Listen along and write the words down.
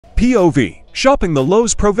POV, shopping the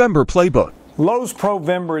Lowe's PROvember Playbook. Lowe's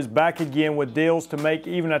PROvember is back again with deals to make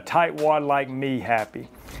even a tightwad like me happy.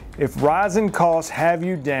 If rising costs have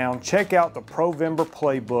you down, check out the PROvember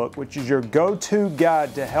Playbook, which is your go-to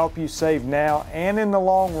guide to help you save now and in the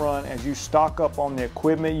long run as you stock up on the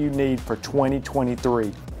equipment you need for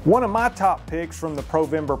 2023. One of my top picks from the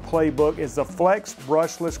PROvember Playbook is the Flex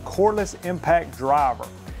brushless cordless impact driver.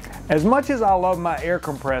 As much as I love my air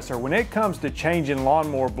compressor, when it comes to changing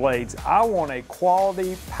lawnmower blades, I want a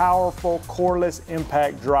quality, powerful, cordless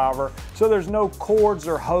impact driver so there's no cords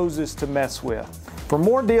or hoses to mess with. For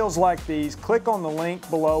more deals like these, click on the link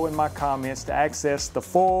below in my comments to access the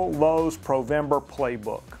full Lowe's PROvember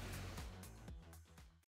Playbook.